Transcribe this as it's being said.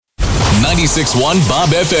96.1 Bob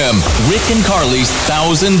FM. Rick and Carly's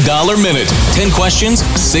 $1,000 Minute. 10 questions,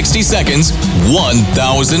 60 seconds,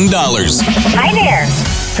 $1,000. Hi there.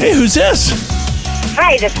 Hey, who's this?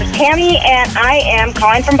 Hi, this is Tammy, and I am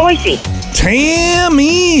calling from Boise.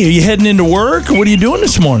 Tammy, are you heading into work? What are you doing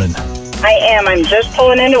this morning? I am. I'm just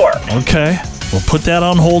pulling into work. Okay. We'll put that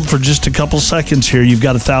on hold for just a couple seconds here. You've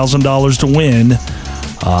got $1,000 to win.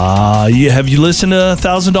 Have you listened to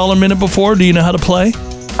 $1,000 Minute before? Do you know how to play?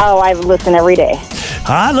 Oh, I listen every day.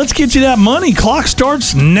 All right, let's get you that money. Clock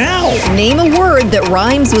starts now. Name a word that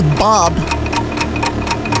rhymes with Bob.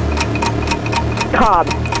 Cobb.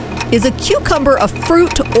 Is a cucumber a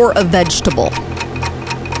fruit or a vegetable?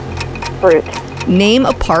 Fruit. Name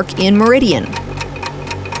a park in Meridian.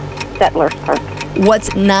 Settlers Park.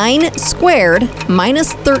 What's 9 squared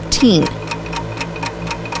minus 13?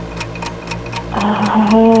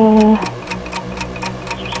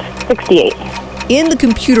 68. In the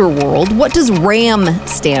computer world, what does RAM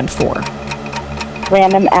stand for?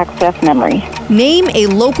 Random access memory. Name a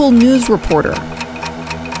local news reporter.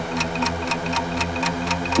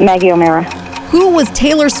 Maggie O'Mara. Who was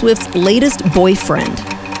Taylor Swift's latest boyfriend?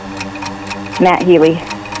 Matt Healy.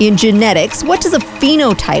 In genetics, what does a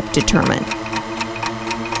phenotype determine?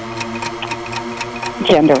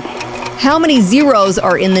 Gender. How many zeros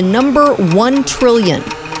are in the number 1 trillion?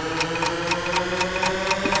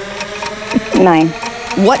 9.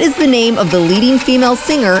 What is the name of the leading female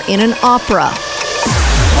singer in an opera?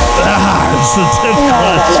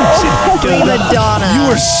 Prima donna. You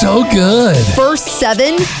were so good. First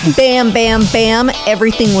 7, bam, bam, bam,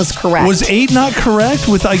 everything was correct. Was 8 not correct?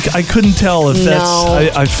 I couldn't tell if that's...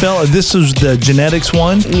 No. I felt this was the genetics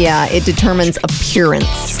one. Yeah, it determines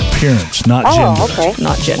appearance, Appearance, not gender. Oh, okay.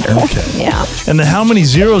 not gender. Okay. Yeah. And then how many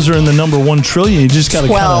zeros are in the number 1 trillion? You just got to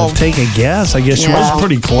kind 12. of take a guess. I guess you Yeah. was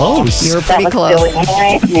pretty close. You were pretty That was close. silly,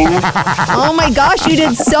 right? Yeah. Oh my gosh, you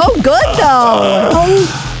did so good though.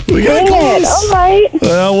 We got Dang it. close. All right.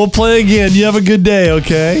 We'll play again. You have a good day,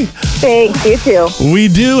 okay? Thanks. You too. We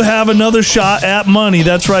do have another shot at money.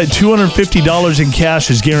 That's right. $250 in cash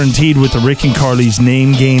is guaranteed with the Rick and Carly's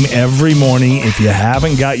name game every morning. If you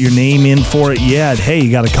haven't got your name in for it yet, hey,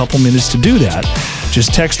 you got a couple minutes to do that.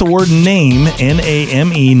 Just text the word NAME,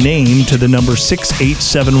 N-A-M-E, name, to the number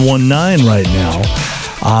 68719 right now.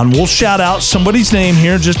 And we'll shout out somebody's name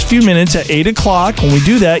here in just a few minutes at 8 o'clock. When we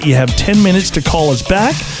do that, you have 10 minutes to call us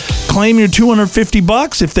back. Claim your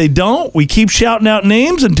 $250. If they don't, we keep shouting out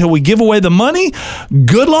names until we give away the money.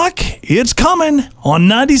 Good luck. It's coming on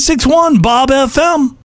 96.1 Bob FM.